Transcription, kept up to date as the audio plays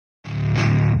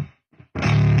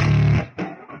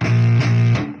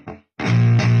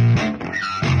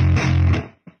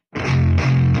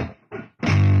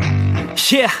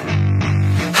Yeah,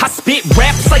 I spit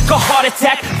raps like a heart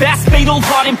attack, fast fatal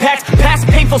heart impact, past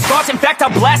painful scars. In fact,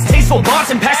 I blast tasteful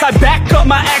bars and packs. I back up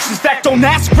my actions, fact don't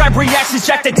ask, grab reactions,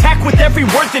 jacked attack with every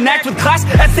word, then act with class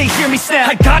as they hear me snap.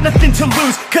 I got nothing to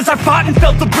lose, cause I fought and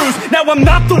felt the bruise. Now I'm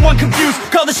not the one confused,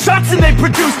 call the shots and they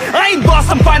produce. I ain't lost,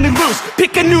 I'm finally loose,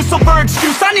 pick a new silver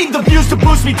excuse. I need the views to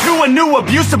boost me through a new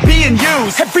abuse of being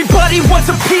used. Everybody wants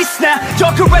a piece now,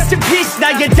 y'all can rest in peace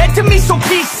now. You're dead to me, so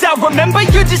peace out, remember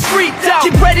you're discreet out.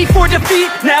 Get ready for defeat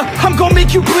now, I'm gonna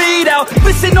make you bleed out.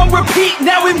 Listen on repeat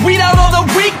now and weed out all the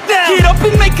weak now. Get up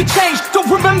and make a change, don't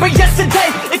remember yesterday.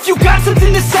 If you got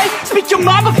something to say, speak your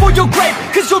mind before your grave,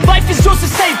 cause your life is yours to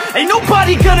save. Ain't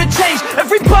nobody gonna change,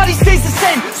 everybody stays the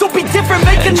same. So be different,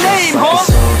 make a name, like huh? a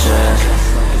soldier,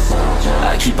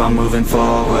 I keep on moving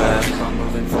forward,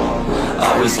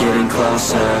 always getting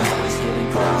closer,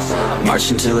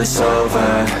 marching till it's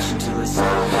over.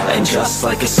 And just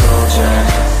like a soldier,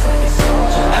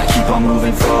 I keep on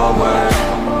moving forward,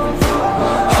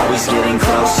 always getting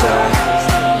closer,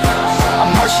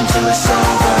 I'm marching till it's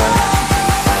over.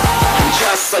 And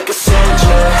just like a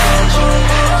soldier,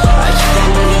 I keep on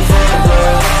moving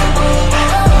forward,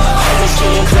 always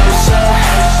getting closer,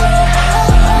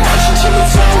 marching till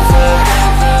it's over.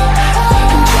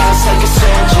 And just like a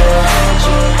soldier,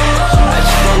 I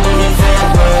keep on moving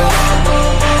forward,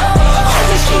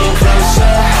 always getting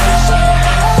closer,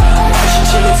 marching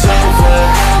till it's over.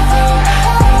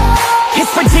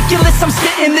 It's ridiculous, I'm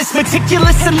spitting this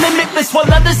meticulous and limitless, while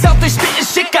others out there spitting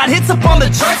shit got hits up on the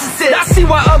charts and shit. I see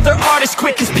why other artists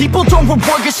quit, cause people don't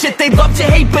reward good shit. They love to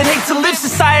hate but hate to live.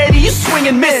 Society, you swing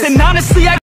and miss. And honestly, I